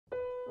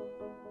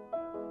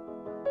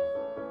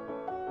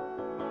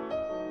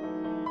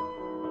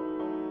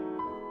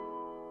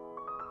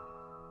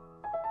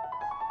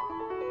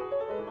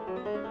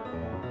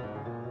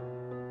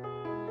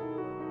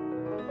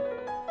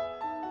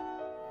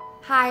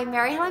Hi,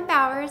 Mary Helen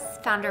Bowers,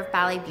 founder of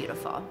Ballet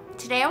Beautiful.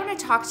 Today I want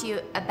to talk to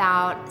you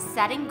about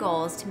setting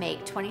goals to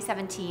make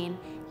 2017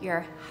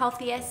 your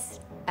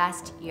healthiest,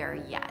 best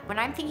year yet. When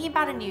I'm thinking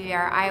about a new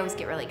year, I always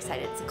get really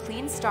excited. It's a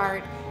clean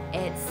start,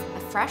 it's a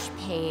fresh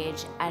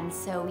page, and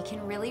so we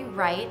can really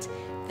write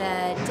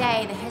the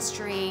day, the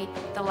history,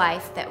 the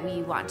life that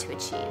we want to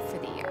achieve for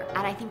the year.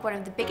 And I think one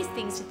of the biggest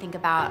things to think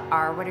about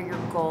are what are your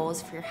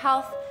goals for your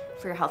health,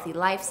 for your healthy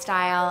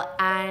lifestyle,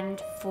 and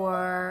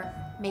for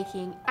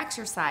making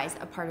exercise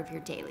a part of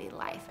your daily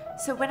life.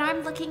 So when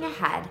I'm looking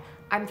ahead,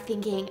 I'm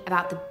thinking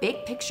about the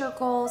big picture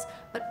goals,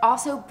 but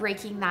also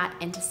breaking that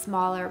into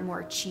smaller, more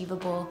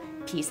achievable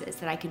pieces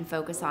that I can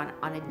focus on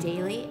a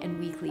daily and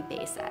weekly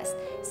basis.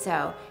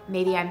 So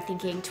maybe I'm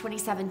thinking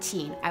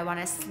 2017, I want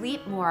to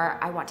sleep more,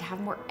 I want to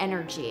have more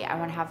energy, I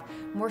want to have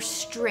more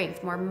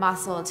strength, more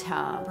muscle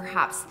tone,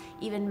 perhaps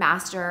even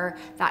master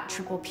that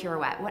triple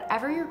pirouette.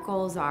 Whatever your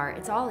goals are,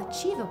 it's all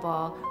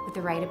achievable with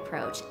the right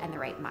approach and the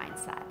right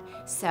mindset.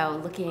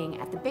 So looking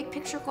at the big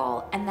picture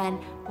goal, and then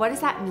what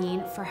does that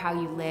mean for how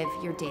you live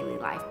your daily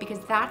life? Because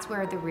that's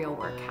where the real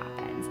work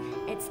happens.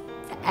 It's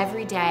the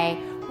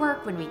everyday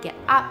work, when we get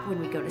up, when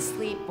we go to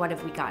sleep, what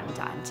have we gotten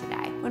done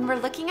today? When we're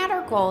looking at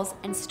our goals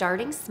and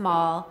starting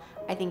small,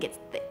 I think it's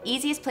the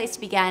easiest place to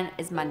begin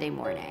is Monday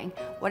morning.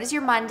 What does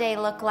your Monday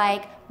look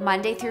like?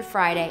 Monday through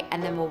Friday,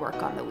 and then we'll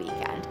work on the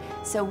weekend.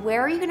 So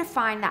where are you gonna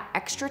find that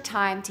extra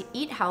time to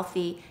eat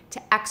healthy,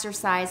 to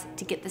exercise,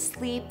 to get the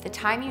sleep, the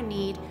time you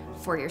need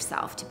for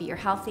yourself to be your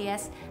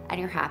healthiest and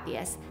your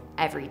happiest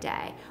every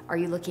day? Are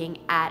you looking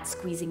at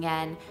squeezing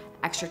in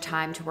extra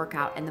time to work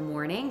out in the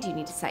morning? Do you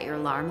need to set your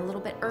alarm a little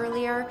bit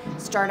earlier?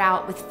 Start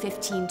out with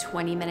 15,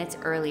 20 minutes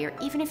earlier.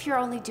 Even if you're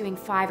only doing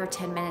 5 or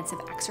 10 minutes of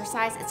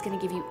exercise, it's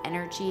gonna give you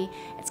energy,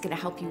 it's gonna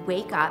help you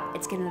wake up,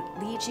 it's gonna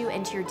lead you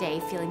into your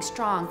day feeling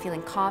strong,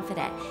 feeling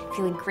confident,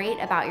 feeling great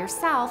about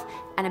yourself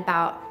and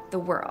about the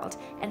world.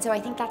 And so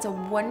I think that's a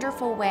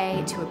wonderful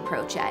way to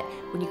approach it.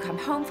 When you come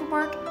home from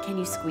work, can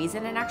you squeeze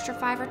in an extra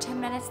 5 or 10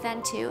 minutes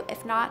then too?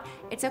 If not,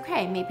 it's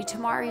okay. Maybe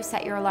tomorrow you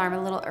set your alarm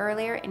a little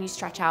earlier and you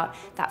stretch out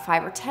that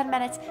 5 or 10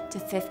 minutes to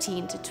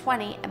 15 to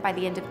 20, and by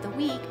the end of the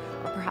week,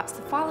 or perhaps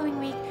the following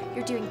week,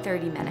 you're doing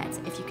 30 minutes.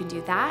 If you can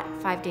do that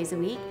 5 days a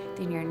week,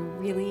 then you're in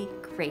really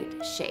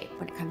great shape.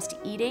 When it comes to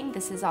eating,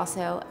 this is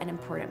also an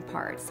important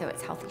part. So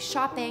it's healthy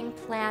shopping,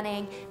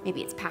 planning,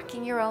 maybe it's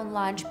packing your own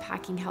lunch,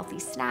 packing healthy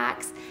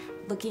snacks,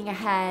 looking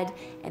ahead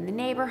in the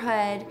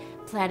neighborhood,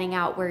 planning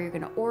out where you're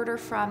gonna order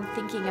from,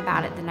 thinking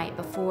about it the night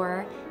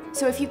before.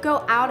 So if you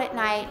go out at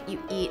night,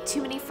 you eat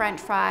too many French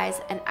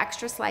fries, an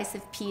extra slice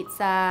of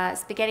pizza,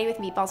 spaghetti with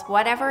meatballs,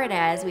 whatever it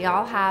is, we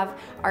all have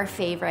our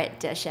favorite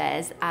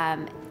dishes,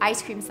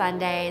 ice cream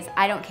sundaes,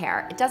 I don't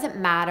care, it doesn't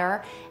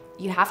matter.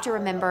 You have to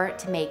remember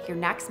to make your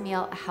next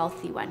meal a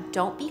healthy one.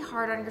 Don't be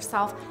hard on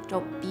yourself.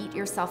 Don't beat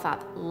yourself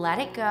up. Let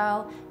it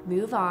go.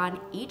 Move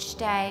on. Each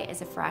day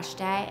is a fresh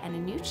day and a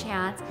new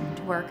chance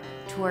to work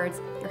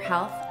towards your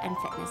health and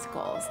fitness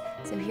goals.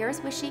 So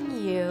here's wishing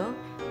you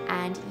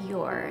and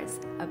yours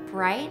a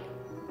bright,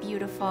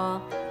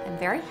 beautiful, and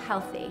very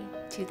healthy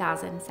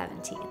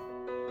 2017.